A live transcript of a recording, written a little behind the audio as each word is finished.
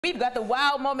We've got the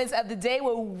wild moments of the day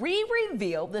where we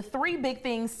reveal the three big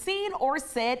things seen or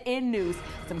said in news.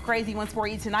 Some crazy ones for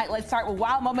you tonight. Let's start with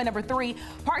wild moment number 3.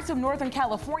 Parts of Northern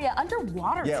California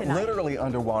underwater tonight. Yeah, literally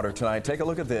underwater tonight. Take a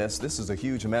look at this. This is a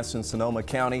huge mess in Sonoma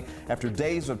County. After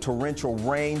days of torrential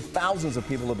rain, thousands of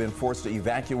people have been forced to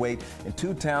evacuate, and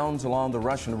 2 towns along the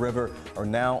Russian River are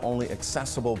now only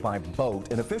accessible by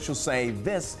boat. And officials say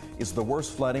this is the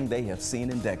worst flooding they have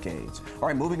seen in decades. All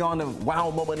right, moving on to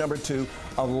wild moment number 2.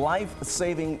 A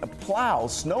life-saving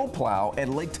snow plow at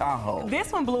Lake Tahoe.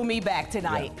 This one blew me back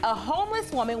tonight. Yeah. A homeless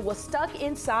woman was stuck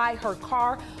inside her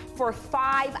car for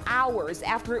 5 hours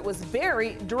after it was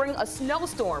buried during a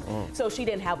snowstorm. So she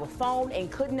didn't have a phone and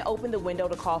couldn't open the window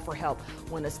to call for help.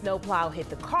 When the snowplow hit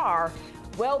the car,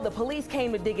 well, the police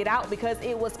came to dig it out because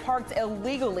it was parked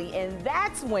illegally, and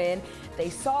that's when they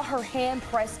saw her hand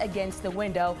press against the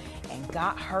window and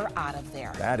got her out of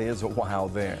there. That is a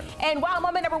wild there. And wild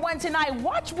moment number 1 tonight,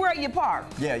 watch where you park.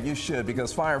 Yeah, you should,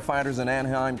 because firefighters in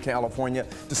Anaheim, California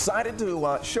decided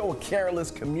to show a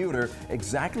careless commuter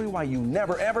exactly why you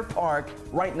never ever park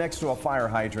right next to a fire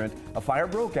hydrant. A fire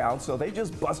broke out, so they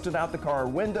just busted out the car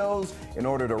windows in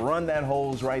order to run that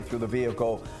hose right through the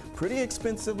vehicle. Pretty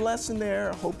expensive lesson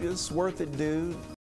there. Hope it's worth it, dude.